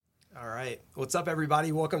All right. What's up,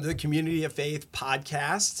 everybody? Welcome to the Community of Faith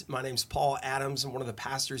podcast. My name's Paul Adams. I'm one of the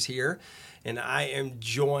pastors here, and I am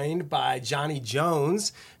joined by Johnny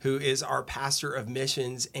Jones, who is our pastor of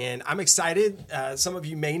missions. And I'm excited. Some of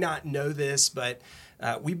you may not know this, but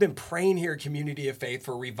we've been praying here at Community of Faith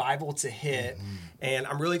for revival to hit. And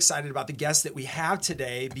I'm really excited about the guest that we have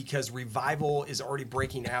today because revival is already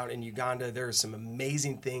breaking out in Uganda. There are some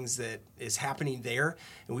amazing things that is happening there.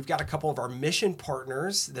 And we've got a couple of our mission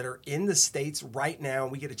partners that are in the States right now,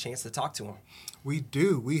 and we get a chance to talk to them. We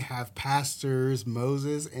do. We have pastors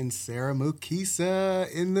Moses and Sarah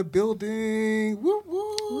Mukisa in the building. Woo,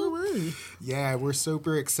 woo. Woo, woo. Yeah, we're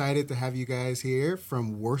super excited to have you guys here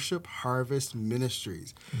from Worship Harvest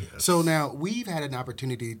Ministries. Yes. So now we've had an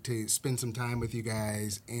opportunity to spend some time with you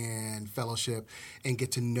guys and fellowship and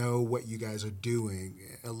get to know what you guys are doing,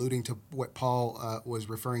 alluding to what Paul was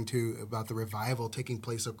referring to about the revival taking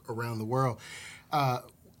place around the world.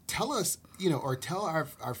 Tell us, or tell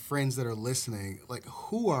our friends that are listening, like,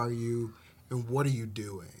 who are you and what are you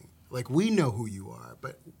doing? Like, we know who you are,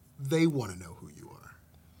 but they want to know who you are.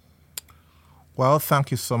 Well,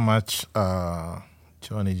 thank you so much,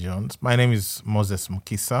 Johnny Jones. My name is Moses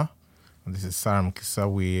Mukisa, and this is Sarah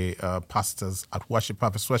Mukisa. We are pastors at Worship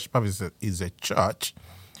Harvest. Worship Harvest is a church,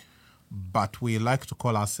 but we like to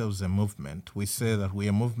call ourselves a movement. We say that we're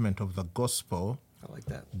a movement of the gospel, I like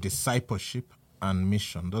that, discipleship, and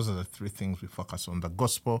mission. Those are the three things we focus on: the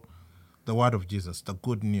gospel, the word of Jesus, the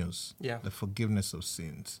good news, the forgiveness of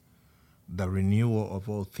sins, the renewal of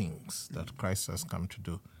all things that Christ has come to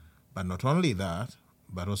do. But not only that,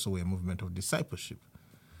 but also we're a movement of discipleship.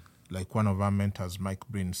 Like one of our mentors, Mike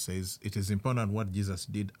Breen, says, it is important what Jesus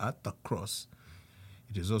did at the cross.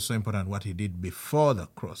 It is also important what he did before the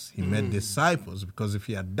cross. He made disciples, because if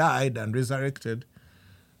he had died and resurrected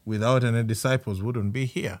without any disciples, we wouldn't be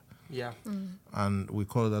here. Yeah. And we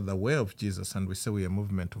call that the way of Jesus, and we say we're a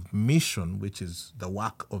movement of mission, which is the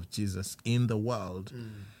work of Jesus in the world,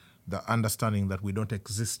 the understanding that we don't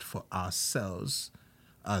exist for ourselves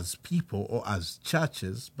as people or as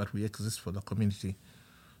churches, but we exist for the community.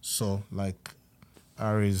 So like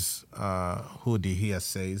Ari's hoodie here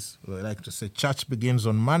says, we like to say church begins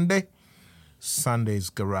on Monday, Sunday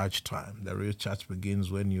is garage time. The real church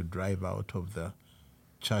begins when you drive out of the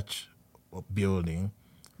church building.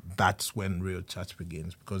 That's when real church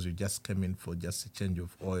begins, because you just came in for just a change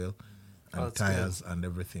of oil and tires and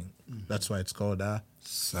everything. That's why it's called a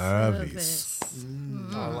service.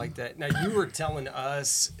 I like that. Now, you were telling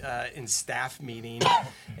us in staff meeting,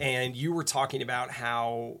 and you were talking about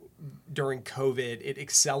how during COVID, it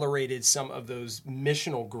accelerated some of those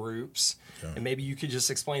missional groups. Yeah. And maybe you could just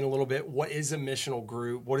explain a little bit, what is a missional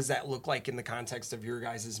group? What does that look like in the context of your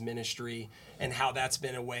guys' ministry, and how that's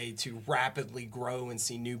been a way to rapidly grow and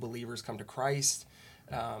see new believers come to Christ?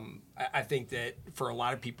 I think that for a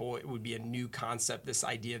lot of people, it would be a new concept, this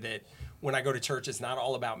idea that when I go to church, it's not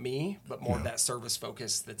all about me, but more of that service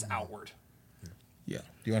focus that's outward. Yeah. Do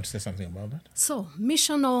you want to say something about that? So,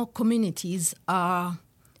 missional communities are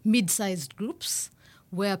mid-sized groups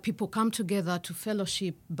where people come together to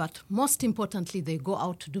fellowship, but most importantly, they go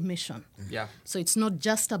out to do mission. Yeah. So it's not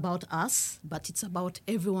just about us, but it's about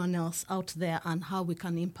everyone else out there and how we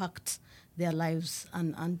can impact their lives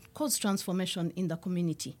and cause transformation in the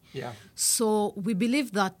community. Yeah. So we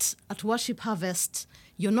believe that at Worship Harvest,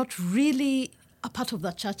 you're not really a part of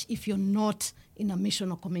the church if you're not in a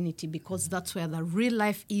missional community, because that's where the real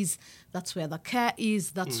life is, that's where the care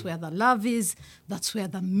is, that's where the love is, that's where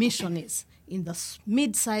the mission is. In the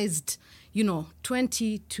mid-sized,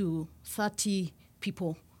 20 to 30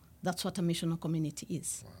 people, that's what a missional community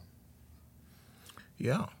is. Wow.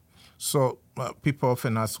 Yeah. So people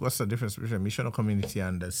often ask, what's the difference between a missional community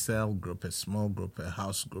and a cell group, a small group, a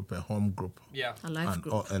house group, a home group, a life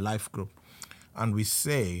group. Or a life group? And we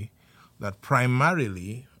say that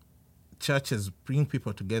primarily churches bring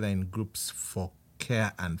people together in groups for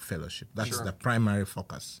care and fellowship. That's the primary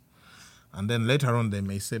focus. And then later on, they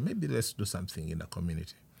may say, maybe let's do something in the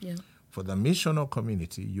community. Yeah. For the missional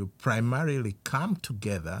community, you primarily come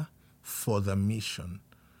together for the mission,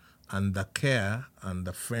 and the care and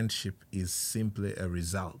the friendship is simply a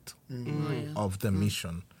result of the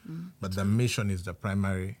mission. But the mission is the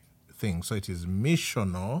primary thing. So it is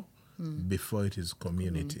missional before it is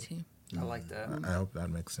community. I like that. I hope that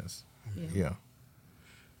makes sense. Yeah.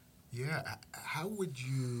 How would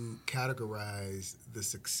you categorize the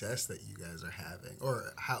success that you guys are having?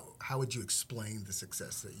 Or how would you explain the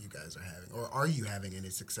success that you guys are having? Or are you having any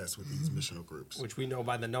success with these missional groups? Which we know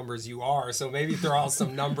by the numbers you are. So maybe throw out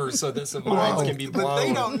some numbers so that some minds can be blown. But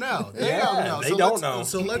they don't know. They don't know.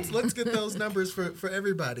 So let's get those numbers for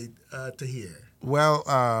everybody to hear.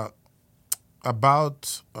 Well,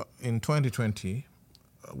 about in 2020,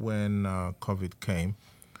 when COVID came,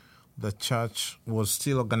 the church was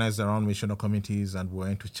still organized around missional committees, and we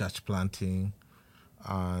went to church planting.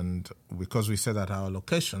 And because we said that our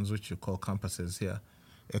locations, which you call campuses here,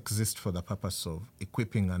 exist for the purpose of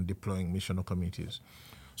equipping and deploying missional committees.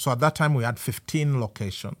 So at that time, we had 15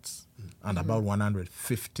 locations and about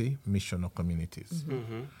 150 missional communities.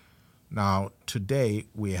 Now, today,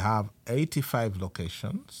 we have 85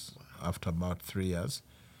 locations after about 3 years,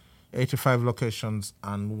 85 locations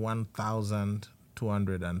and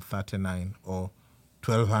 1,239 or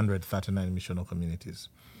 1,239 missional communities.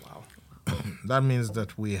 Wow. That means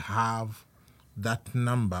that we have that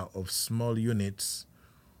number of small units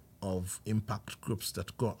of impact groups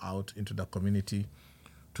that go out into the community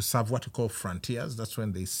to serve what we call frontiers. That's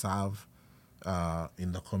when they serve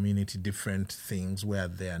in the community different things where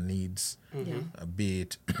there are needs, be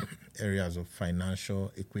it areas of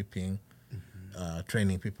financial equipping,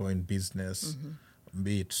 training people in business,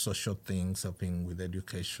 be it social things, helping with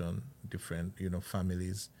education, different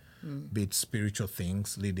families, be it spiritual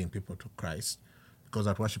things, leading people to Christ. Because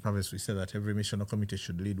at Worship Harvest, we say that every missional committee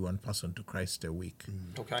should lead one person to Christ a week.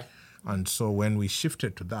 Okay. And so when we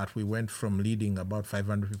shifted to that, we went from leading about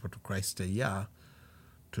 500 people to Christ a year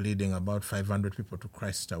to leading about 500 people to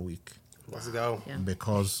Christ a week. Let's go. Yeah.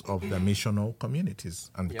 Because of the missional communities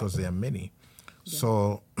and because there are many.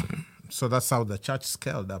 So that's how the church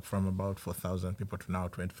scaled up from about 4,000 people to now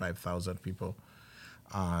 25,000 people.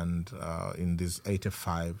 And in these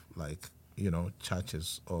 85,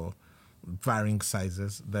 churches or varying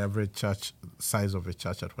sizes, the average church size of a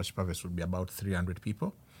church at Worship Harvest would be about 300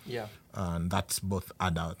 people. Yeah. And that's both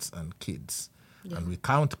adults and kids. And we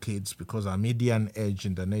count kids because our median age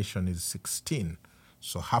in the nation is 16.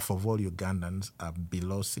 So half of all Ugandans are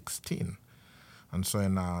below 16. And so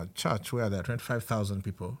in our church, where there are 25,000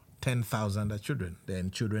 people, 10,000 are children. They're in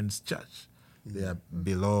children's church. They are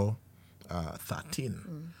below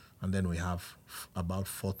 13. And then we have about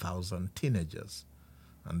 4,000 teenagers.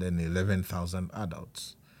 And then 11,000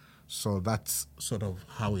 adults. So that's sort of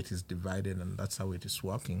how it is divided, and that's how it is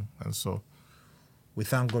working. And so we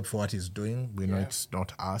thank God for what He's doing. We know it's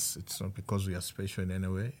not us. It's not because we are special in any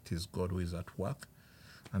way. It is God who is at work,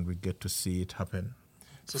 and we get to see it happen.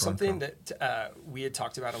 So something that we had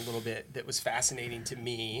talked about a little bit that was fascinating to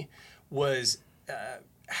me was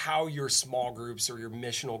how your small groups or your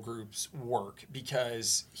missional groups work.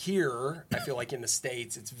 Because here, I feel like in the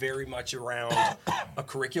States, it's very much around a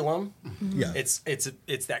curriculum. Yeah. It's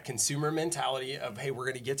that consumer mentality of, hey, we're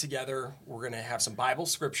going to get together, we're going to have some Bible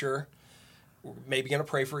scripture, we're maybe going to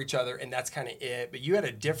pray for each other, and that's kind of it. But you had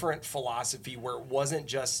a different philosophy where it wasn't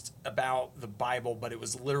just about the Bible, but it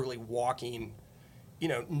was literally walking,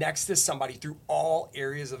 next to somebody through all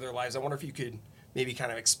areas of their lives. I wonder if you could maybe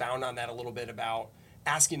kind of expound on that a little bit about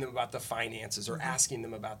asking them about the finances or asking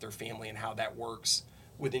them about their family and how that works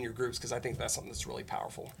within your groups, because I think that's something that's really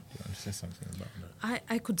powerful. You want to say something about that?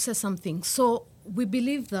 I could say something. So we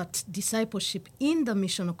believe that discipleship in the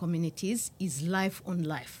missional communities is life on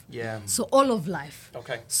life. Yeah. So all of life.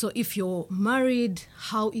 Okay. So if you're married,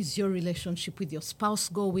 how is your relationship with your spouse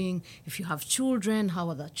going? If you have children, how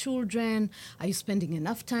are the children? Are you spending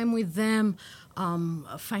enough time with them?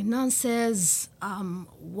 Finances,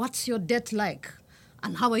 what's your debt like?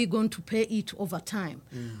 And how are you going to pay it over time?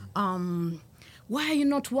 Why are you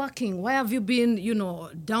not working? Why have you been,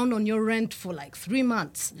 down on your rent for like 3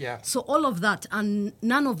 months? Yeah. So all of that, and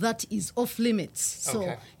none of that is off limits. So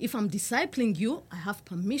Okay. if I'm discipling you, I have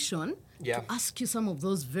permission Yeah. to ask you some of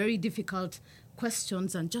those very difficult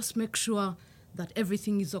questions and just make sure that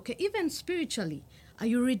everything is okay. Even spiritually, are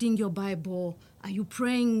you reading your Bible? Are you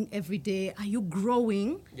praying every day? Are you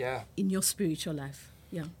growing in your spiritual life?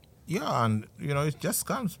 Yeah. Yeah, and it just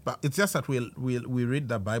comes back. It's just that we read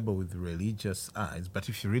the Bible with religious eyes, but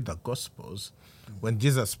if you read the Gospels, when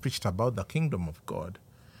Jesus preached about the kingdom of God,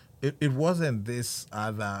 it wasn't this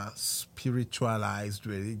other spiritualized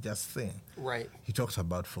religious thing. Right. He talked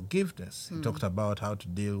about forgiveness. He talked about how to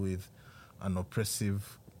deal with an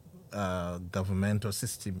oppressive governmental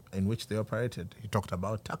system in which they operated. He talked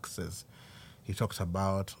about taxes. He talked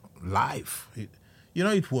about life.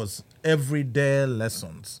 It was everyday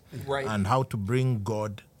lessons. Right. And how to bring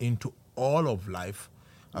God into all of life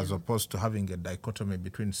as opposed to having a dichotomy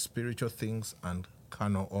between spiritual things and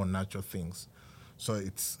carnal or natural things. So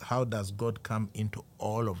it's how does God come into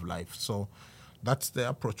all of life? So that's the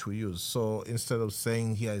approach we use. So instead of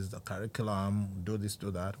saying, here is the curriculum, do this, do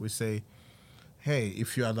that, we say, hey,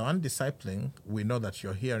 if you are the one discipling, we know that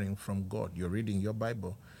you're hearing from God. You're reading your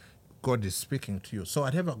Bible. God is speaking to you. So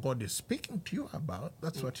whatever God is speaking to you about,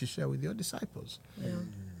 that's what you share with your disciples. Yeah.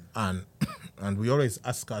 And And we always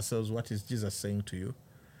ask ourselves, what is Jesus saying to you?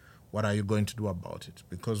 What are you going to do about it?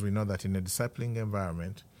 Because we know that in a discipling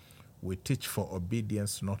environment, we teach for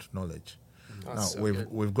obedience, not knowledge. That's Now, so we've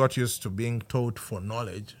good. we've got used to being taught for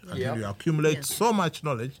knowledge until Yep. you accumulate Yeah. so much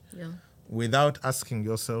knowledge Yeah. without asking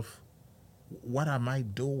yourself, what am I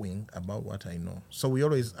doing about what I know? So we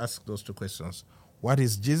always ask those two questions. What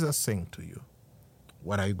is Jesus saying to you?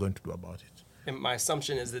 What are you going to do about it? And my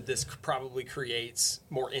assumption is that this probably creates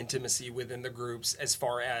more intimacy within the groups as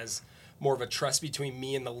far as more of a trust between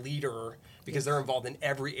me and the leader because they're involved in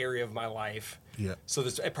every area of my life. Yeah. So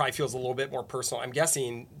it probably feels a little bit more personal. I'm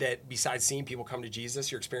guessing that besides seeing people come to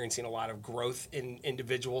Jesus, you're experiencing a lot of growth in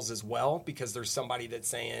individuals as well because there's somebody that's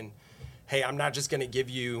saying, hey, I'm not just going to give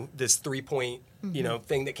you this 3-point,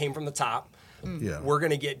 thing that came from the top. Yeah. We're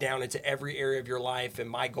going to get down into every area of your life, and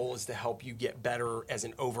my goal is to help you get better as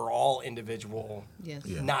an overall individual, Yes.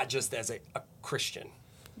 Yeah. not just as a Christian.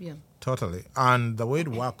 Yeah. Totally. And the way it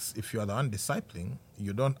works, if you are the one discipling,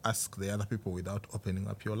 you don't ask the other people without opening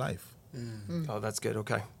up your life. Oh, that's good.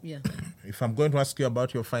 Okay. Yeah. If I'm going to ask you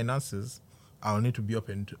about your finances, I'll need to be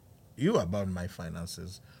open to you about my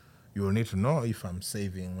finances. You will need to know if I'm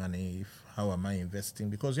saving money, how am I investing,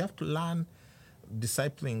 because you have to learn.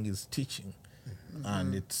 Discipling is teaching,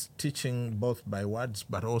 and it's teaching both by words,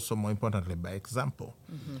 but also more importantly by example,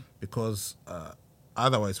 because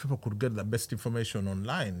otherwise people could get the best information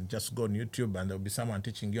online. Just go on YouTube and there'll be someone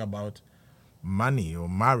teaching you about money or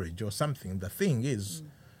marriage or something. The thing is,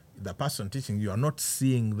 the person teaching you are not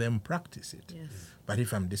seeing them practice it. Yes. But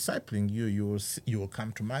if I'm discipling you, you will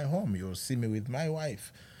come to my home. You'll see me with my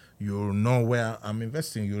wife. You'll know where I'm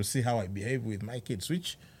investing. You'll see how I behave with my kids,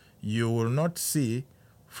 which you will not see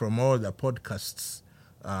from all the podcasts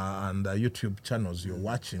and the YouTube channels you're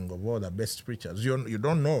watching of all the best preachers. You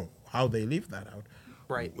don't know how they live that out.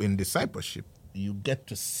 Right. In discipleship, you get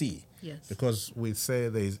to see. Yes. Because we say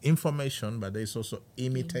there is information, but there is also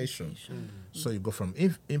imitation. So you go from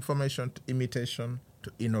information to imitation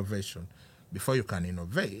to innovation. Before you can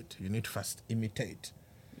innovate, you need to first imitate.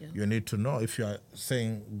 Yeah. You need to know, if you are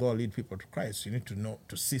saying go lead people to Christ, you need to know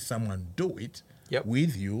to see someone do it Yep.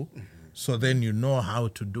 with you, so then you know how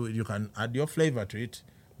to do it. You can add your flavor to it,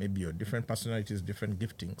 maybe your different personalities, different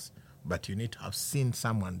giftings, but you need to have seen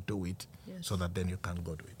someone do it Yes. so that then you can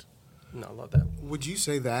go do it. No, I love that. Would you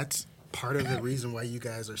say that's part of the reason why you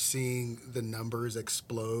guys are seeing the numbers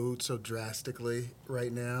explode so drastically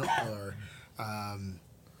right now, or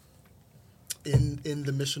in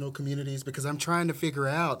the missional communities? Because I'm trying to figure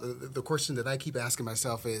out, the question that I keep asking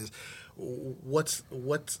myself is, what's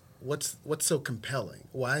so compelling?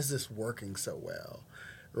 Why is this working so well,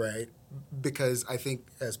 right? Because I think,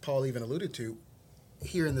 as Paul even alluded to,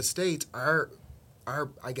 here in the States, our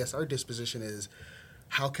disposition is,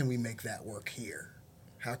 how can we make that work here?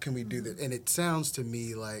 How can we do that? And it sounds to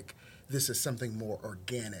me like this is something more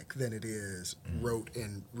organic than it is rote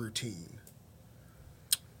and routine.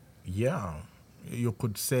 Yeah, you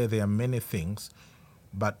could say there are many things,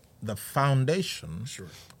 but the foundation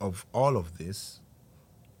of all of this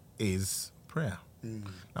is prayer.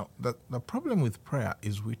 Now, the problem with prayer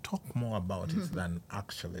is we talk more about it than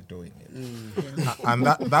actually doing it. And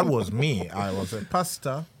that was me. I was a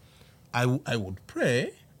pastor. I would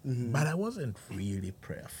pray, but I wasn't really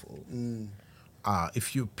prayerful.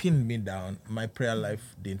 If you pinned me down, my prayer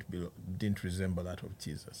life didn't resemble that of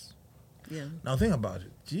Jesus. Yeah. Now think about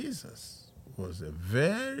it. Jesus was a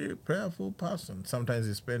very prayerful person. Sometimes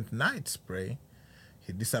he spent nights praying.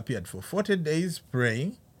 He disappeared for 40 days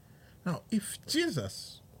praying. Now, if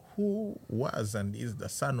Jesus, who was and is the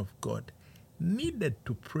Son of God, needed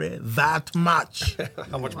to pray that much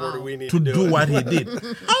How much more do we need to to do it? what he did,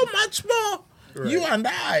 how much more you and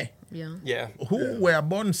I, Yeah. Yeah. who were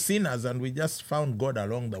born sinners and we just found God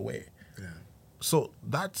along the way? Yeah. So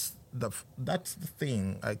that's the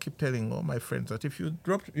thing. I keep telling all my friends that if you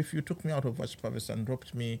took me out of Worship Harvest and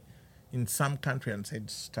dropped me in some country and said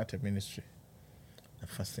start a ministry, the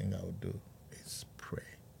first thing I would do is pray.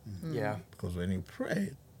 Yeah. Because when you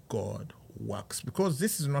pray, God works. Because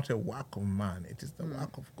this is not a work of man, it is the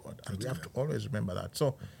work of God. And we have to always remember that.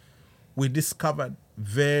 So we discovered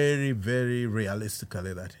very, very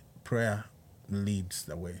realistically that prayer leads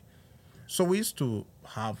the way. So we used to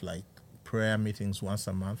have like prayer meetings once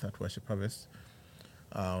a month at Worship Harvest.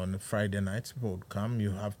 On Friday nights, people would come,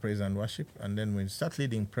 you have praise and worship, and then when you start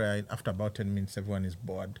leading prayer, after about 10 minutes, everyone is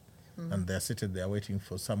bored, and they're seated there waiting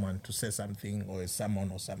for someone to say something or a sermon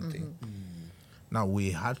or something. Now,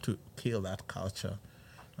 we had to kill that culture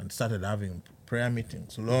and started having prayer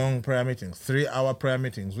meetings, long prayer meetings, 3-hour prayer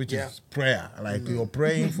meetings, which Yeah. is prayer. Like you're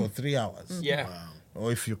praying for 3 hours. Yeah.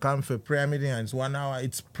 Or if you come for a prayer meeting and it's 1 hour,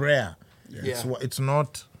 it's prayer. It's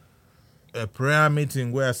not a prayer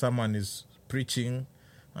meeting where someone is preaching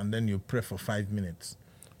and then you pray for 5 minutes.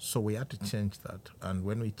 So we had to change that. And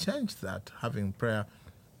when we changed that, having prayer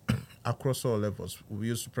across all levels, we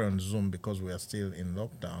used to pray on Zoom because we are still in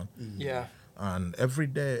lockdown. Yeah. And every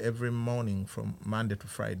day, every morning from Monday to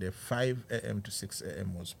Friday, 5 a.m. to 6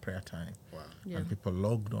 a.m. was prayer time. Wow. Yeah. And people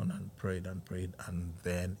logged on and prayed, and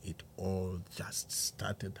then it all just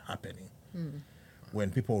started happening.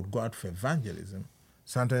 When people would go out for evangelism,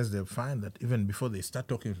 sometimes they find that even before they start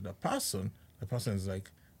talking to the person is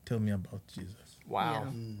like, tell me about Jesus. Wow.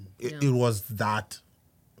 It was that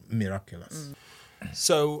miraculous.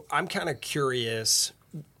 So I'm kind of curious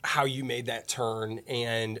how you made that turn,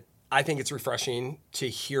 and I think it's refreshing to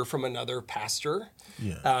hear from another pastor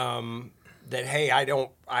that, hey,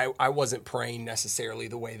 I wasn't praying necessarily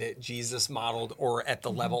the way that Jesus modeled or at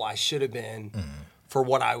the level I should have been for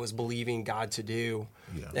what I was believing God to do.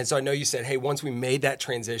 Yeah. And so I know you said, hey, once we made that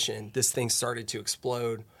transition, this thing started to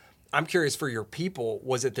explode. I'm curious for your people,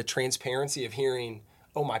 was it the transparency of hearing,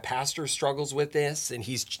 oh, my pastor struggles with this and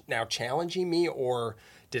he's now challenging me, or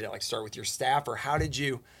did it like start with your staff, or how did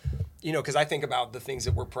you, because I think about the things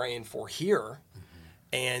that we're praying for here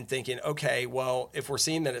and thinking, okay, well, if we're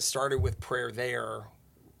seeing that it started with prayer there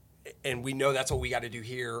and we know that's what we got to do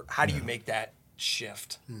here, how do you make that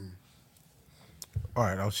shift? All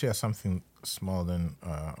right, I'll share something small, then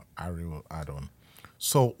Ari will add on.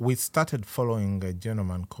 So we started following a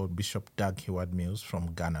gentleman called Bishop Doug Heward Mills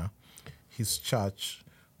from Ghana. His church,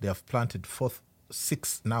 they have planted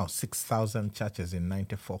 6,000 churches in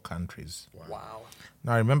 94 countries. Wow.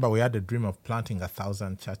 Now, remember, we had a dream of planting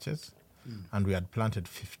 1,000 churches, and we had planted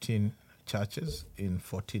 15 churches in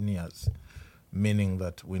 14 years, meaning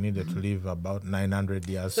that we needed to live about 900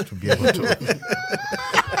 years to be able to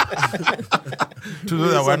to do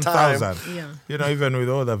the 1,000. Yeah. Even with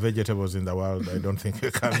all the vegetables in the world, I don't think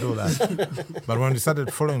we can do that. But when we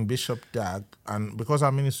started following Bishop Doug, and because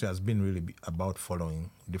our ministry has been really about following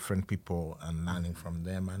different people and learning from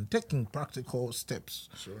them and taking practical steps.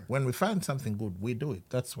 Sure. When we find something good, we do it.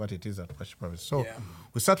 That's what it is at Worship Harvest. So Yeah.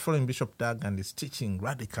 we start following Bishop Doug and he's teaching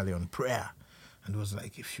radically on prayer. And it was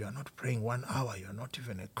like, if you are not praying 1 hour, you're not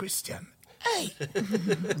even a Christian. Hey!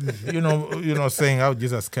 Saying how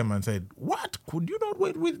Jesus came and said, what? Could you not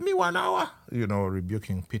wait with me 1 hour?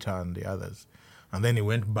 Rebuking Peter and the others. And then he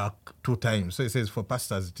went back 2 times. So he says, for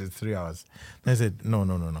pastors, it is 3 hours. Then he said, no.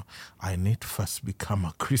 I need to first become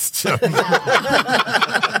a Christian. Let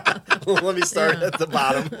me start at the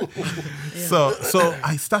bottom. So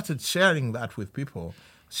I started sharing that with people,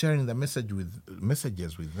 sharing the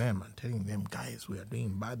messages with them and telling them, guys, we are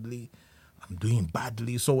doing badly. I'm doing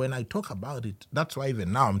badly. So when I talk about it, that's why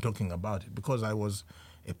even now I'm talking about it, because I was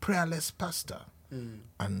a prayerless pastor.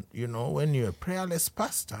 And, when you're a prayerless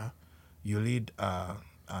pastor, you lead a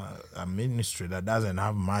ministry that doesn't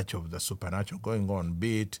have much of the supernatural going on,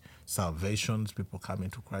 be it salvations, people coming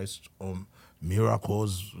to Christ, or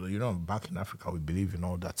miracles. Back in Africa, we believe in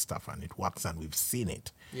all that stuff, and it works, and we've seen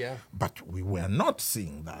it. Yeah. But we were not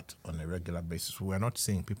seeing that on a regular basis. We were not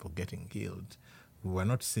seeing people getting healed. We were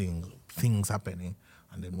not seeing things happening.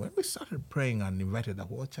 And then when we started praying and invited the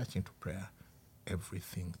whole church into prayer,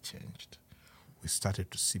 everything changed. We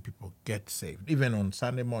started to see people get saved. Even on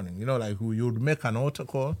Sunday morning, like you would make an altar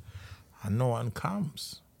call and no one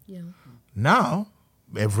comes. Yeah. Now,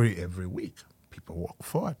 every week, people walk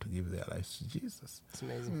forward to give their lives to Jesus. It's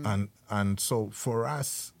amazing. And so for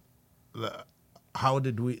us, how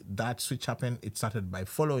did that switch happen? It started by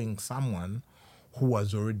following someone who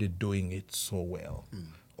was already doing it so well,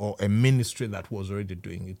 or a ministry that was already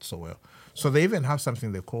doing it so well. So they even have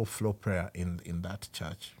something they call flow prayer in that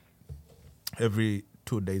church. Every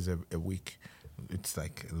 2 days a week, it's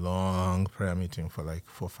like a long prayer meeting for like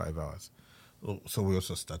 4 or 5 hours. So we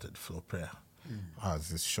also started flow prayer.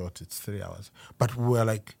 Ours is short, it's 3 hours. But we were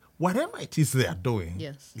like, whatever it is they are doing,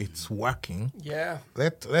 Yes. it's working. Yeah.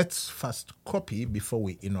 Let's first copy before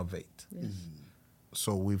we innovate. Yes.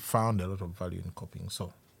 So we found a lot of value in copying.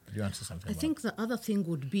 So, do you answer something? I think the other thing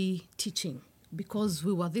would be teaching, because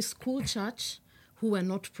we were this cool church who were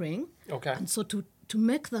not praying. Okay. And so to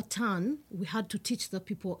make the turn, we had to teach the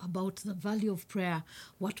people about the value of prayer,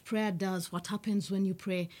 what prayer does, what happens when you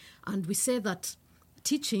pray. And we say that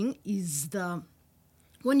teaching is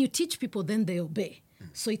when you teach people, then they obey.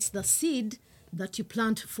 So it's the seed that you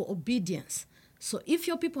plant for obedience. So if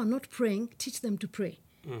your people are not praying, teach them to pray.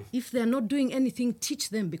 If they're not doing anything,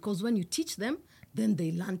 teach them, because when you teach them, then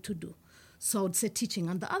they learn to do. So I would say teaching.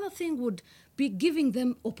 And the other thing would be giving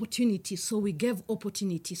them opportunity. So we gave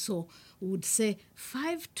opportunity. So we would say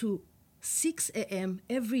 5 to 6 a.m.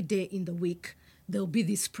 every day in the week, there'll be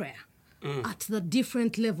this prayer. at the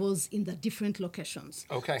different levels in the different locations.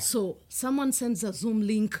 Okay. So someone sends a Zoom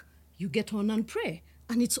link, you get on and pray.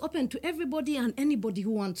 And it's open to everybody and anybody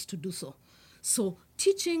who wants to do so. So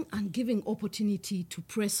teaching and giving opportunity to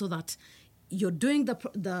pray so that you're doing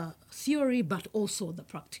the theory, but also the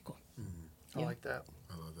practical. I like that.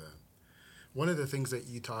 I love that. One of the things that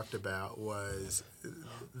you talked about was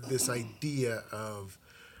this idea of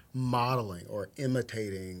modeling or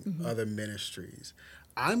imitating other ministries.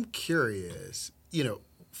 I'm curious,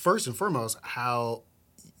 first and foremost, how,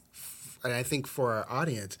 and I think for our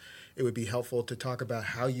audience, it would be helpful to talk about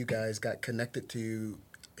how you guys got connected to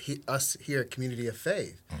us here at Community of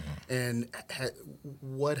Faith, and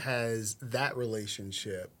what has that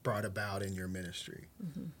relationship brought about in your ministry?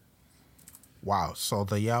 Wow. So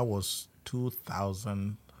the year was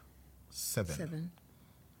 2007.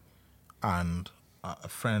 And a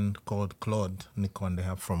friend called Claude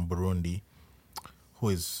Nikondeha from Burundi, who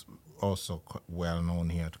is also well known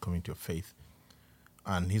here at Community of Faith,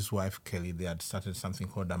 and his wife Kelly, they had started something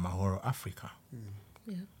called Amahoro Africa.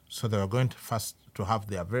 Yeah. So they were going to have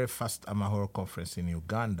their very first Amahoro conference in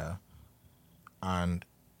Uganda, and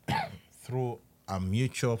through a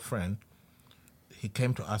mutual friend, he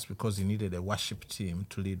came to us because he needed a worship team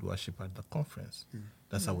to lead worship at the conference.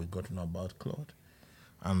 That's how we got to know about Claude.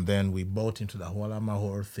 And then we bought into the whole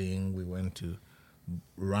Amahoro thing. We went to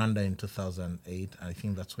Rwanda in 2008. I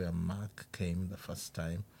think that's where Mark came the first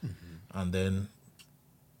time. And then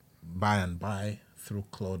by and by, through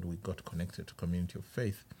Claude, we got connected to Community of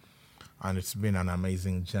Faith. And it's been an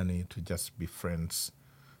amazing journey to just be friends.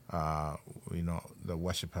 The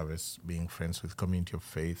Worship Harvest, being friends with Community of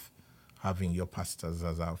Faith, having your pastors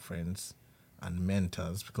as our friends and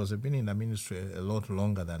mentors, because they've been in the ministry a lot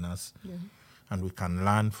longer than us. Yeah. And we can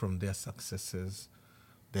learn from their successes,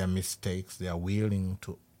 their mistakes. They are willing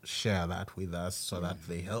to share that with us so that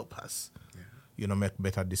they help us, make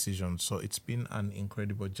better decisions. So it's been an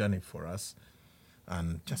incredible journey for us.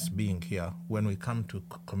 And just being here, when we come to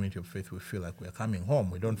Community of Faith, we feel like we're coming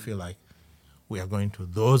home. We don't feel like we are going to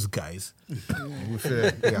those guys. We feel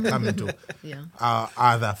like we are coming to our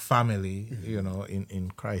other family,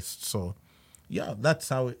 in Christ. So, that's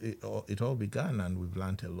how it all began, and we've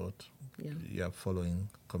learned a lot. Following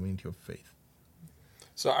Community of Faith.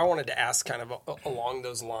 So I wanted to ask kind of along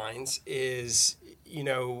those lines is,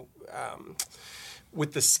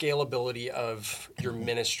 with the scalability of your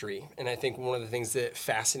ministry. And I think one of the things that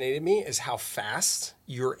fascinated me is how fast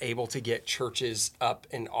you're able to get churches up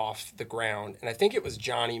and off the ground. And I think it was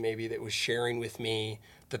Johnny maybe that was sharing with me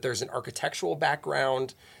that there's an architectural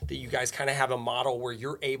background, that you guys kind of have a model where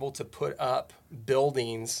you're able to put up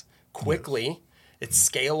buildings quickly. Yes. It's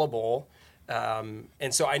scalable. And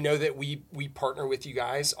so I know that we partner with you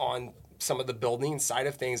guys on some of the building side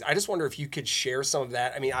of things. I just wonder if you could share some of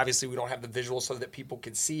that. I mean, obviously we don't have the visuals so that people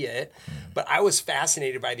could see it, but I was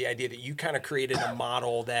fascinated by the idea that you kind of created a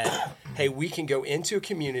model that, hey, we can go into a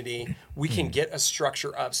community, we can get a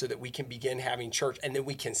structure up so that we can begin having church, and then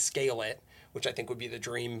we can scale it, which I think would be the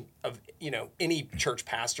dream of, any church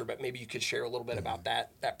pastor, but maybe you could share a little bit about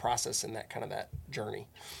that process and that journey.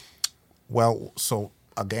 Well, so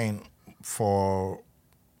again, for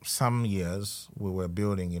some years, we were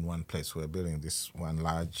building in one place. We were building this one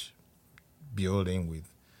large building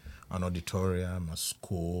with an auditorium, a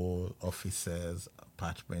school, offices,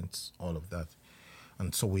 apartments, all of that.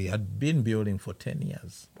 And so we had been building for 10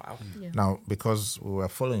 years. Wow. Yeah. Now, because we were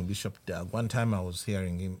following Bishop Doug, one time I was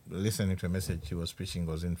hearing him, listening to a message he was preaching,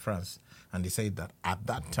 was in France, and he said that at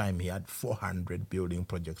that time he had 400 building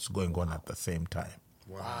projects going on at the same time.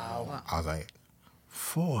 Wow. I was like,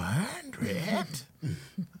 400?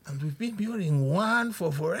 And we've been building one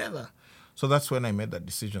for forever. So that's when I made that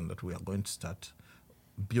decision that we are going to start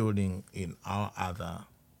building in our other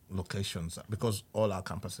locations, because all our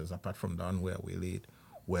campuses, apart from the one where we lead,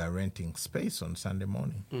 were renting space on Sunday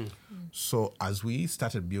morning. So as we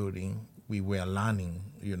started building, we were learning,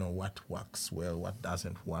 what works well, what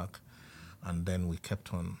doesn't work. And then we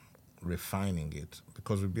kept on refining it,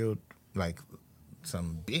 because we built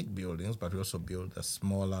some big buildings, but we also built the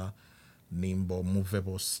smaller, nimble,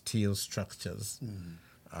 movable steel structures.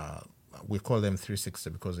 We call them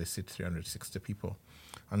 360 because they sit 360 people.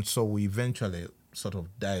 And so we eventually sort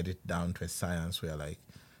of dialed it down to a science where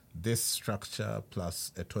this structure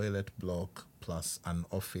plus a toilet block plus an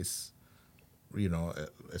office,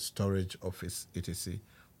 a storage office, etc.,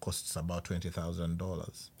 costs about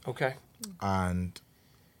 $20,000. Okay. And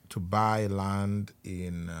to buy land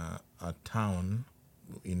in a town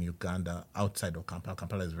in Uganda outside of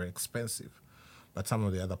Kampala is very expensive. But some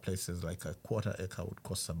of the other places, like a quarter acre, would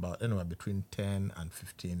cost about anywhere between $10,000 and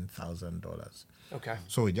 $15,000. Okay.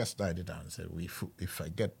 So we just died it down and said, if I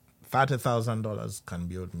get $30,000, can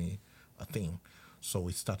build me a thing. So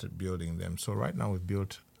we started building them. So right now we've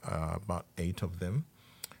built about 8 of them,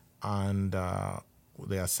 and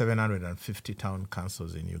there are 750 town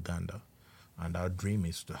councils in Uganda, and our dream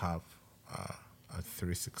is to have a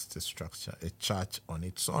 360 structure, a church on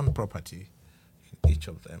its own property in each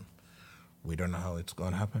of them. We don't know how it's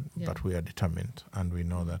going to happen, but we are determined, and we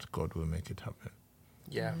know that God will make it happen.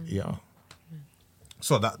 Yeah. Yeah.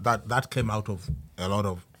 So that came out of a lot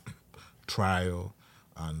of trial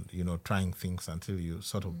and, trying things until you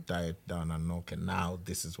sort of diet down and know, okay, now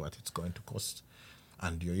this is what it's going to cost.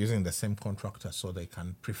 And you're using the same contractor so they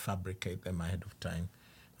can prefabricate them ahead of time,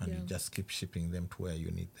 and you just keep shipping them to where you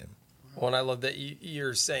need them. Well, and I love that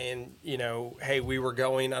you're saying, hey, we were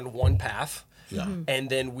going on one path, and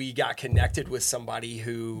then we got connected with somebody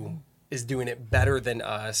who is doing it better than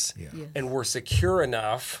us, and we're secure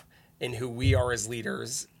enough in who we are as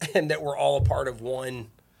leaders, and that we're all a part of one,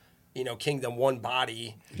 kingdom, one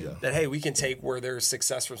body, that, hey, we can take where there's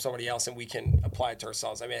success from somebody else and we can apply it to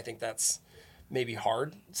ourselves. I mean, I think that's maybe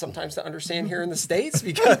hard sometimes to understand here in the States,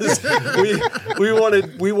 because we want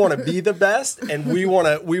to be the best, and we want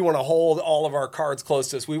to hold all of our cards close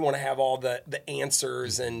to us. We want to have all the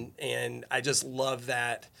answers, and I just love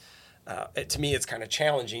that. To me, it's kind of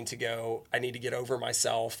challenging to go, I need to get over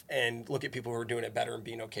myself and look at people who are doing it better and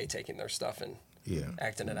being okay taking their stuff and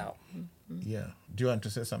acting it out. Yeah. Do you want to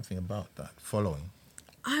say something about that, following?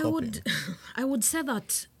 I would say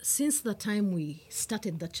that since the time we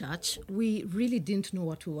started the church, we really didn't know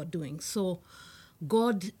what we were doing. So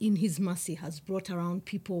God, in his mercy, has brought around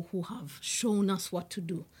people who have shown us what to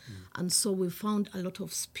do. And so we found a lot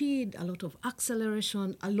of speed, a lot of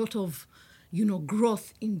acceleration, a lot of,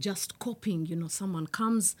 growth in just copying. Someone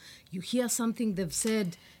comes, you hear something they've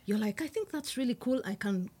said, you're like, I think that's really cool. I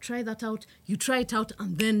can try that out. You try it out,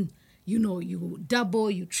 and then, you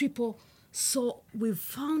double, you triple. So we've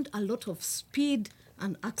found a lot of speed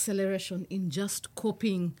and acceleration in just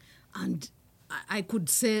copying, and I could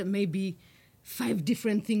say maybe 5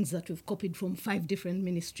 different things that we've copied from 5 different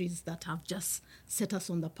ministries that have just set us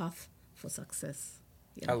on the path for success.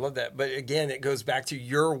 Yeah. I love that. But again, it goes back to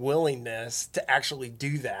your willingness to actually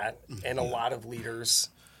do that, and a lot of leaders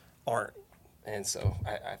aren't. And so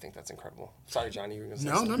I think that's incredible. Sorry, Johnny, you were going to say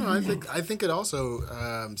something. No. I think it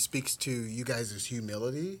also speaks to you guys'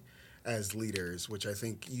 humility as leaders, which I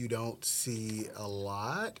think you don't see a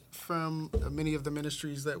lot from many of the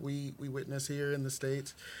ministries that we witness here in the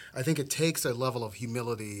States. I think it takes a level of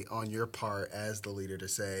humility on your part as the leader to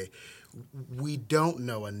say, we don't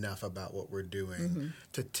know enough about what we're doing,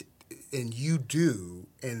 and you do,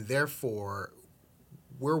 and therefore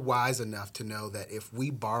we're wise enough to know that if we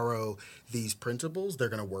borrow these principles, they're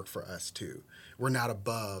going to work for us too. We're not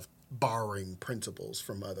above borrowing principles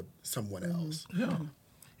from someone else. Yeah.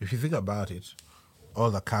 If you think about it,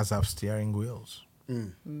 all the cars have steering wheels.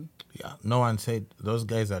 Yeah, no one said, those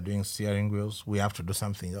guys are doing steering wheels, we have to do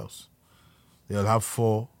something else. They'll have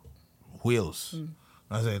 4 wheels.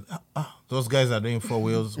 I said, those guys are doing 4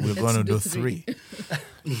 wheels, we're going to do 3.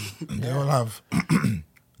 They all have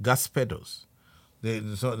gas pedals.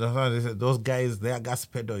 So they said, those guys, their gas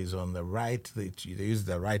pedal is on the right, they use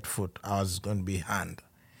the right foot, ours is going to be hand.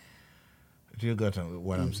 Do you get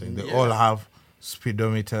what I'm saying? They all have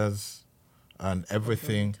speedometers and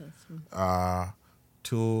everything.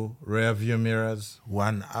 2 rear view mirrors,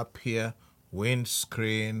 1 up here,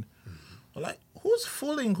 windscreen. Like, who's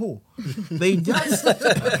fooling who? They just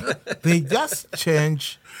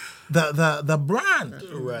change the brand.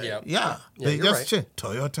 Right. Yep. Yeah. They just change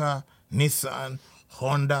Toyota, Nissan,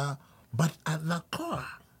 Honda, but at the core,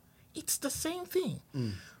 it's the same thing.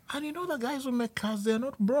 And the guys who make cars, they're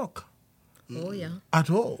not broke. Oh, yeah. At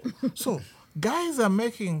all. So guys are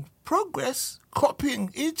making progress,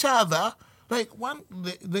 copying each other. Like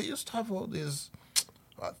they used to have all these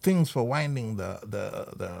things for winding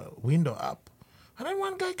the window up. And then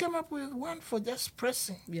one guy came up with one for just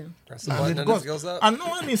pressing. Yeah. Press the button and it goes up. And no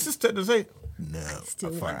one insisted to say, no.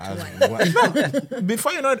 Still for want us. No.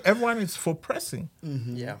 Before you know it, everyone is for pressing.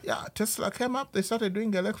 Yeah. Yeah. Tesla came up, they started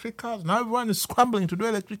doing electric cars. Now everyone is scrambling to do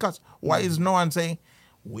electric cars. Why is no one saying,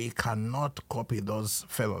 we cannot copy those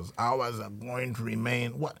fellows. Ours are going to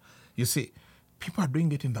remain what? You see, people are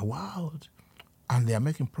doing it in the world, and they are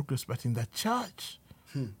making progress, but in the church,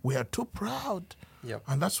 we are too proud. Yep.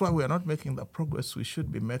 And that's why we are not making the progress we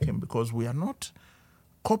should be making, because we are not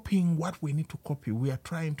copying what we need to copy. We are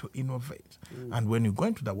trying to innovate. And when you go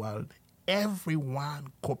into the world,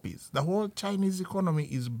 everyone copies. The whole Chinese economy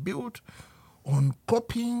is built on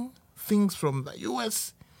copying things from the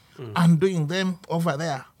US and doing them over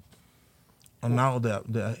there. And now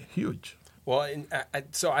they're huge. Well, and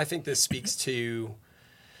so I think this speaks to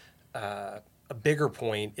a bigger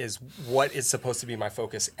point is what is supposed to be my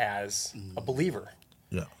focus as a believer.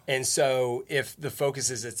 Yeah. And so if the focus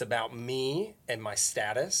is it's about me and my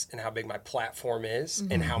status and how big my platform is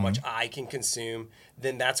and how much I can consume,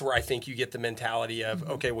 then that's where I think you get the mentality of,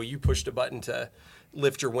 okay, well, you pushed a button to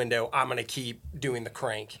lift your window. I'm going to keep doing the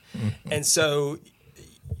crank. And so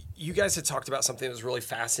you guys had talked about something that was really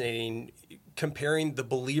fascinating, comparing the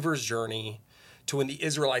believer's journey to when the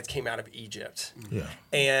Israelites came out of Egypt. Yeah.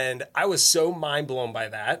 And I was so mind blown by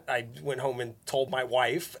that. I went home and told my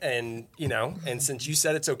wife, and and since you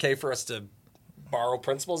said it's okay for us to borrow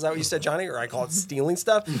principles, is that what you said, Johnny? Or I call it stealing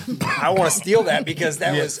stuff. I want to steal that because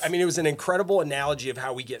that was, it was an incredible analogy of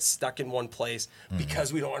how we get stuck in one place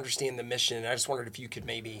because we don't understand the mission. And I just wondered if you could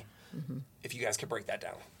maybe, if you guys could break that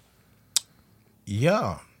down.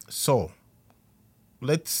 Yeah. So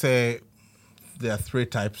let's say there are three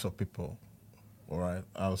types of people. All right,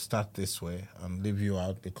 I'll start this way and leave you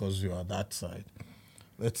out because you are that side.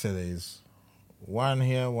 Let's say there is one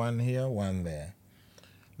here, one there.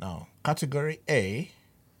 Now, category A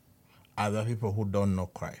are the people who don't know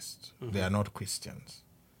Christ. They are not Christians.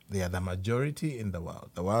 They are the majority in the world.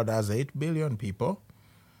 The world has 8 billion people,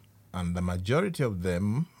 and the majority of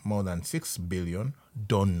them, more than 6 billion,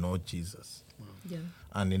 don't know Jesus. Yeah.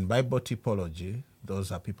 And in Bible typology,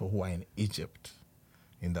 those are people who are in Egypt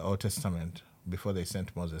in the Old Testament. Before they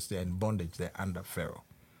sent Moses, they're in bondage, they're under Pharaoh.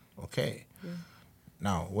 Okay. Yeah.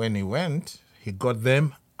 Now, when he went, he got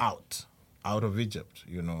them out of Egypt,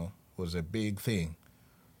 was a big thing.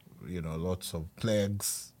 Lots of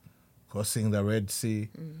plagues, crossing the Red Sea.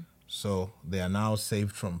 So they are now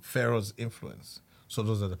saved from Pharaoh's influence. So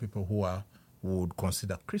those are the people who would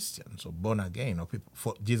consider Christians or born again or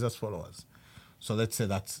people, Jesus followers. So let's say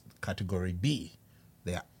that's category B.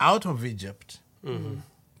 They are out of Egypt.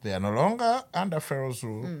 They are no longer under Pharaoh's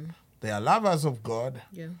rule. They are lovers of God.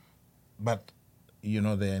 Yeah. But,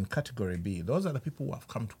 they're in category B. Those are the people who have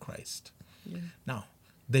come to Christ. Yeah. Now,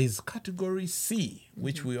 there's category C,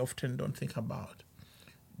 which we often don't think about.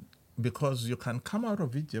 Because you can come out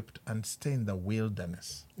of Egypt and stay in the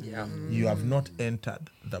wilderness. Yeah. You have not entered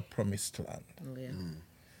the promised land. Yeah.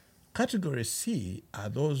 Category C are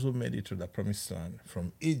those who made it to the promised land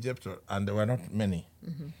from Egypt, and there were not many.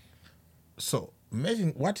 So,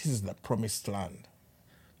 imagine what is the promised land.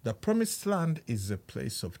 The promised land is a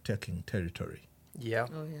place of taking territory. Yeah.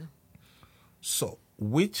 Oh, yeah. So,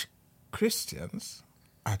 which Christians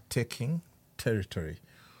are taking territory?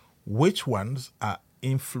 Which ones are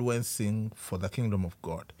influencing for the kingdom of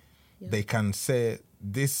God? Yeah. They can say,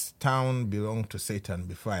 this town belonged to Satan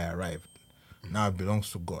before I arrived. Now it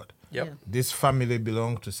belongs to God. Yep. Yeah. This family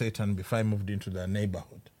belonged to Satan before I moved into their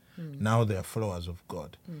neighborhood. Now they are followers of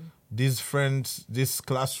God. These friends, this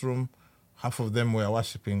classroom, half of them were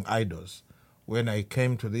worshiping idols. When I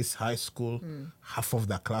came to this high school, half of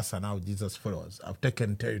the class are now Jesus followers. I've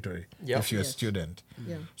taken territory if you're a student.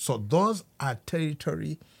 Yeah. So those are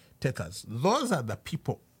territory takers. Those are the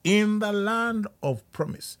people in the land of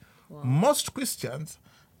promise. Wow. Most Christians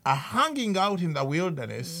are hanging out in the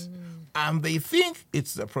wilderness and they think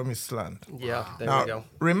it's the promised land. Yeah, there now, we go.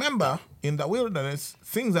 Remember, in the wilderness,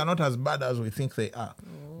 things are not as bad as we think they are.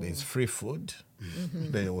 There's free food.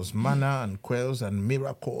 There was manna and quails and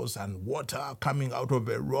miracles and water coming out of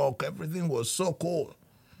a rock. Everything was so cool.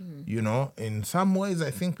 In some ways,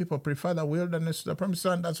 I think people prefer the wilderness to the promised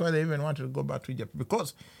land. That's why they even wanted to go back to Egypt.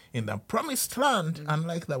 Because in the promised land,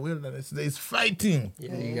 unlike the wilderness, there's fighting.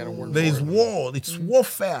 Yeah, you got to work. There's war. It's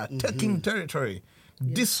warfare, taking territory,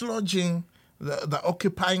 dislodging the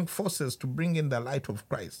occupying forces to bring in the light of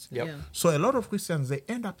Christ. Yep. Yeah. So a lot of Christians, they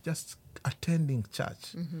end up just attending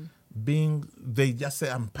church. They just say,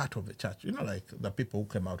 I'm part of the church. Like the people who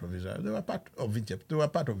came out of Israel. They were part of Egypt. They were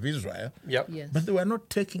part of Israel. Yep. Yes. But they were not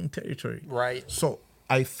taking territory. Right. So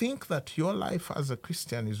I think that your life as a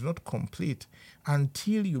Christian is not complete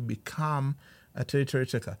until you become a territory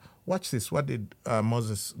taker. Watch this. What did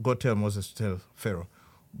God tell Moses to tell Pharaoh?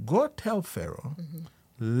 Go tell Pharaoh,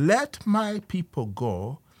 let my people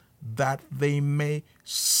go that they may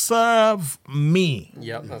serve me.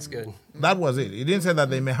 Yep, that's good. That was it. He didn't say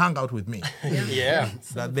that they may hang out with me. Yeah.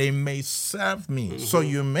 That they may serve me. So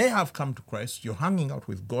you may have come to Christ, you're hanging out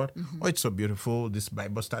with God. Oh, it's so beautiful. This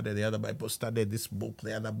Bible study, the other Bible study, this book,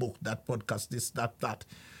 the other book, that podcast, this, that.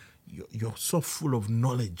 You're so full of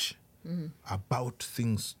knowledge about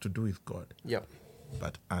things to do with God. Yep.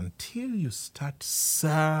 But until you start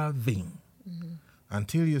serving,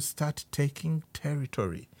 until you start taking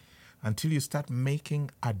territory, until you start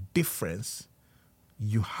making a difference,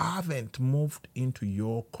 you haven't moved into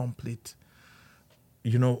your complete,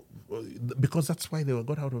 because that's why they were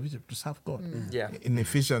got out of Egypt, to serve God. Yeah. In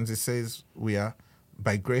Ephesians, it says,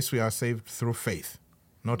 by grace we are saved through faith,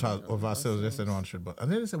 not of ourselves, lest anyone should boast.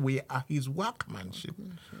 And then it says, we are his workmanship,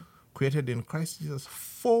 created in Christ Jesus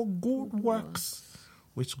for good works,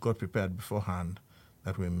 which God prepared beforehand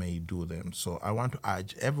that we may do them. So I want to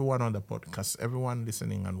urge everyone on the podcast, everyone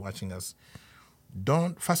listening and watching us,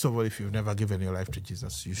 first of all, if you've never given your life to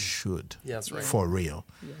Jesus, you should. Yeah, that's right. For real.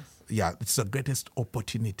 Yes. Yeah, it's the greatest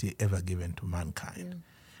opportunity ever given to mankind.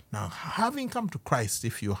 Yeah. Now, having come to Christ,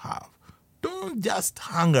 if you have, don't just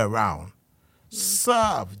hang around.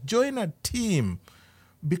 Serve, join a team,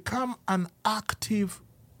 become an active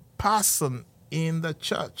person in the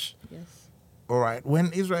church. Yes. All right.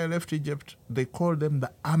 When Israel left Egypt, they called them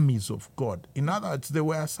the armies of God. In other words, they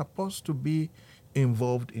were supposed to be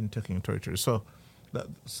involved in taking territory. So,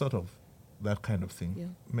 that kind of thing. Yeah.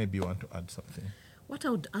 Maybe you want to add something. What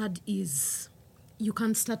I would add is you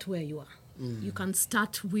can start where you are. You can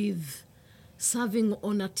start with serving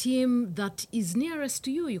on a team that is nearest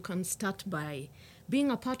to you. You can start by being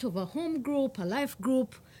a part of a home group, a life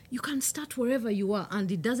group. You can start wherever you are, and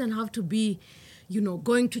it doesn't have to be,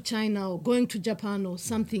 going to China or going to Japan or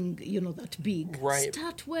something, that big. Right.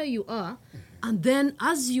 Start where you are, and then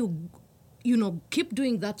as you keep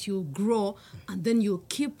doing that, you grow, and then you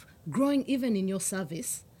keep growing even in your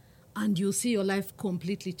service, and you'll see your life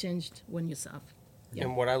completely changed when you serve. Yeah.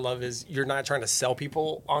 And what I love is you're not trying to sell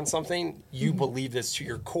people on something. You believe this to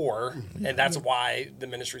your core, and that's why the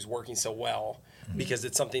ministry is working so well, because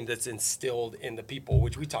it's something that's instilled in the people,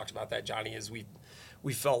 which we talked about that, Johnny, is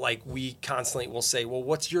we felt like we constantly will say, well,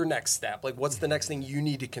 what's your next step? Like, what's the next thing you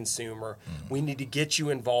need to consume or we need to get you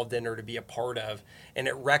involved in or to be a part of? And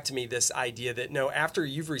it wrecked me this idea that, no, after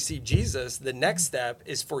you've received Jesus, the next step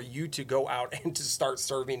is for you to go out and to start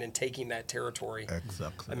serving and taking that territory.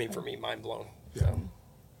 Exactly. I mean, for me, mind blown. So.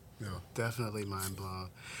 No, definitely mind blown.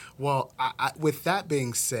 Well, I, with that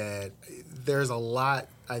being said, there's a lot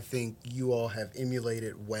I think you all have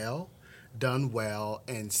emulated well, done well,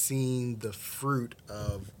 and seen the fruit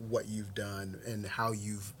of what you've done and how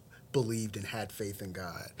you've believed and had faith in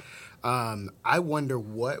God. I wonder,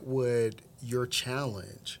 what would your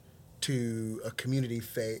challenge to a community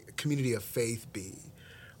of faith be,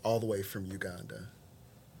 all the way from Uganda?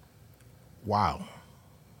 Wow.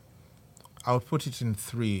 I would put it in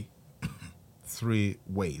three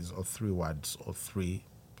ways, or 3 words, or 3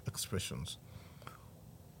 expressions.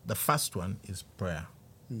 The first one is prayer.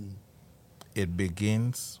 It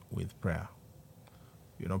begins with prayer.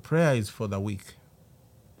 Prayer is for the weak.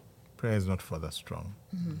 Prayer is not for the strong.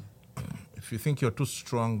 If you think you're too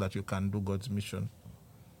strong that you can do God's mission,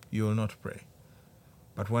 you will not pray.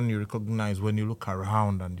 But when you look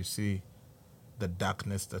around and you see the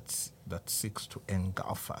darkness that seeks to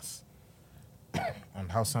engulf us, and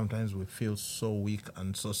how sometimes we feel so weak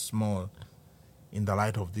and so small in the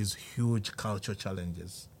light of these huge cultural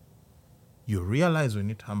challenges, you realize we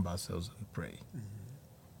need to humble ourselves and pray.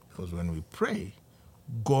 Because when we pray,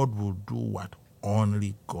 God will do what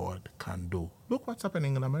only God can do. Look what's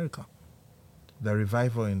happening in America. The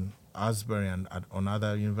revival in Asbury and on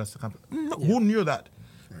other university campuses. Who knew that?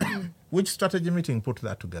 Which strategy meeting put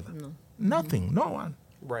that together? No. Nothing. No one.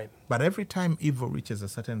 Right. But every time evil reaches a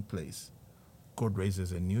certain place, God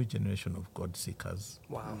raises a new generation of God seekers.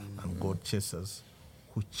 Wow. And God chasers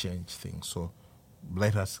who change things. So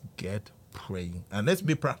let us get praying. And let's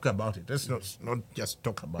be practical about it. Let's not just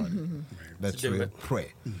talk about it. Let's do really it.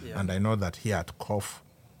 pray. Yeah. And I know that here at COF,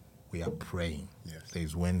 we are praying. Yes.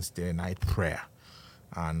 There's Wednesday night prayer.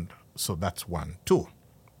 And so that's 1. 2,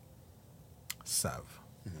 serve.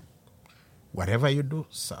 Whatever you do,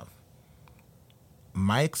 serve.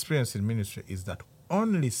 My experience in ministry is that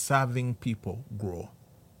only serving people grow.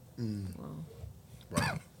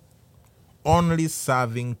 Wow. Only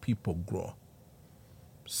serving people grow.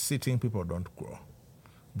 Sitting people don't grow.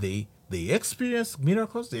 They experience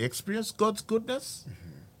miracles, they experience God's goodness,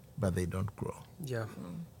 but they don't grow. Yeah.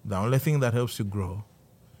 The only thing that helps you grow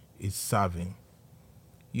is serving.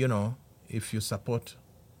 If you support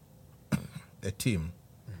a team,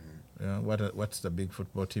 what's the big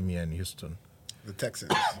football team here in Houston? The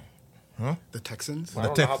Texans. Huh? The Texans? I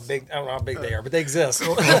don't know how big they are, but they exist.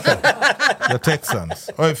 The Texans.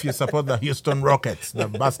 Or if you support the Houston Rockets, the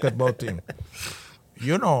basketball team.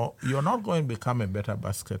 You're not going to become a better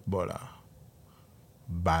basketballer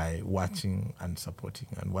by watching and supporting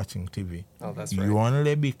and watching TV. Oh, that's right. You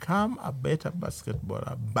only become a better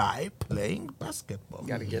basketballer by playing basketball.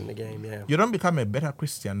 Got to get in the game, yeah. You don't become a better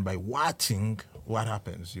Christian by watching what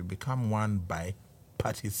happens? You become one by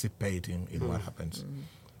participating in what happens.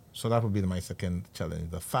 So that would be my second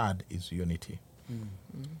challenge. The third is unity.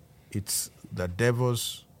 It's the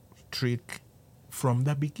devil's trick from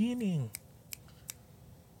the beginning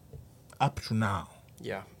up to now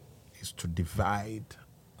Yeah. is to divide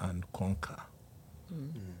and conquer.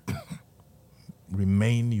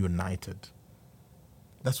 Remain united.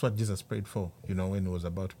 That's what Jesus prayed for, when he was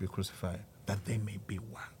about to be crucified. That they may be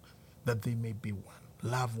one. That they may be one.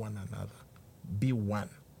 Love one another. Be one.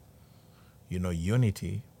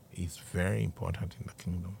 Unity is very important in the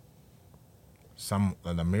kingdom. Some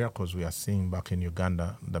of the miracles we are seeing back in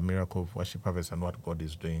Uganda, the miracle of Worship Harvest and what God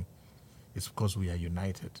is doing, is because we are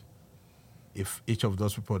united. If each of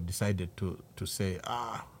those people decided to say,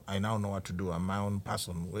 I now know what to do, I'm my own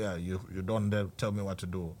person, you don't dare tell me what to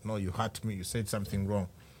do. No, you hurt me, you said something wrong.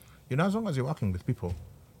 As long as you're working with people,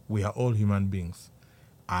 we are all human beings.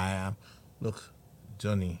 Look,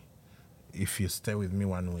 Johnny, if you stay with me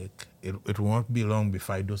 1 week, it won't be long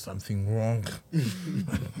before I do something wrong.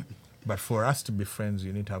 But for us to be friends,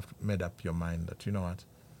 you need to have made up your mind that, you know what,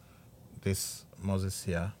 this Moses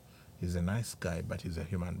here, he's a nice guy, but he's a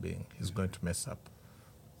human being. He's going to mess up.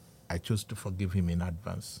 I choose to forgive him in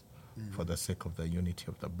advance for the sake of the unity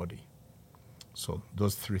of the body. So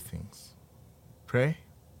those three things: pray,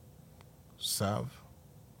 serve,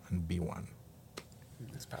 and be one.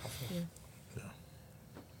 That's powerful. Yeah.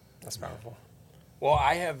 That's powerful. Well,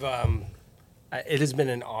 I have. It has been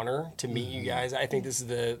an honor to meet you guys. I think this is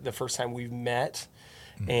the first time we've met,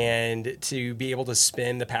 and to be able to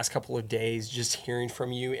spend the past couple of days just hearing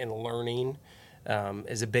from you and learning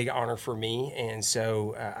is a big honor for me. And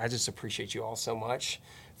so I just appreciate you all so much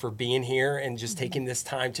for being here and just taking this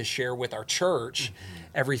time to share with our church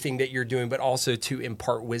everything that you're doing, but also to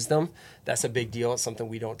impart wisdom. That's a big deal. It's something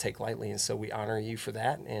we don't take lightly. And so we honor you for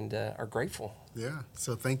that and are grateful. Yeah.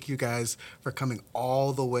 So thank you guys for coming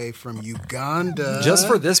all the way from Uganda. Just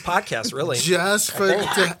for this podcast, really.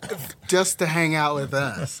 Just to hang out with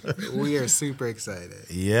us. We are super excited.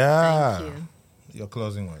 Yeah. Thank you. Your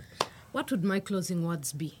closing word. What would my closing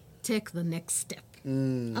words be? Take the next step.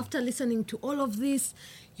 After listening to all of this,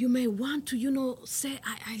 you may want to, say,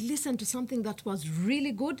 I listened to something that was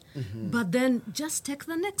really good, but then just take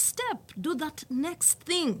the next step. Do that next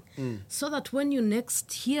thing so that when you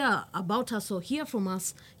next hear about us or hear from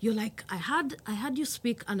us, you're like, I had you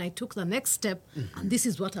speak and I took the next step and this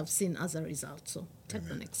is what I've seen as a result. So take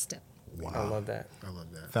the next step. Wow. I love that.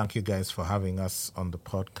 Thank you guys for having us on the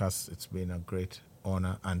podcast. It's been a great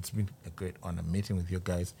honor, and it's been a great honor meeting with you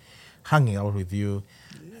guys, hanging out with you,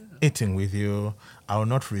 eating with you. I will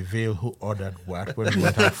not reveal who ordered what when we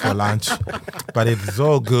went out for lunch, but it's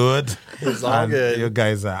all good. It's all good. You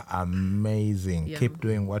guys are amazing. Yeah. Keep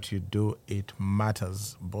doing what you do. It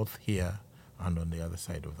matters both here and on the other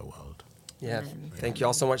side of the world. Yeah, thank you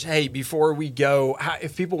all so much. Hey, before we go,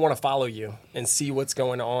 if people want to follow you and see what's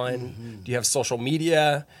going on, do you have social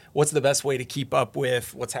media? What's the best way to keep up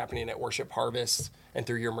with what's happening at Worship Harvest and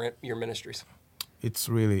through your ministries? It's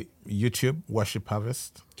really YouTube, Worship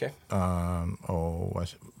Harvest, Okay. or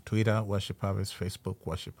Twitter, Worship Harvest, Facebook,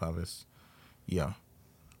 Worship Harvest. Yeah.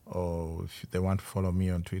 Or if they want to follow me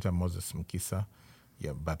on Twitter, Moses Mkisa.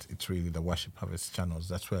 Yeah, but it's really the Worship Harvest channels.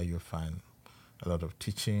 That's where you'll find a lot of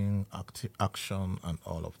teaching, action, and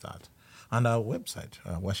all of that. And our website,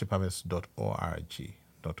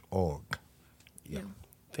 worshipharvest.org. Yeah.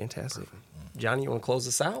 Fantastic. Johnny, you want to close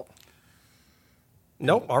us out?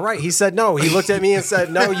 Nope. All right. He said no. He looked at me and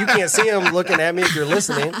said, no, you can't see him looking at me if you're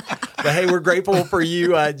listening. But hey, we're grateful for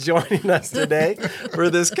you joining us today for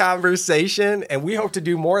this conversation. And we hope to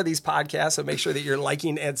do more of these podcasts. So make sure that you're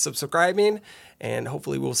liking and subscribing. And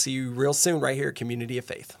hopefully we'll see you real soon right here at Community of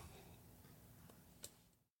Faith.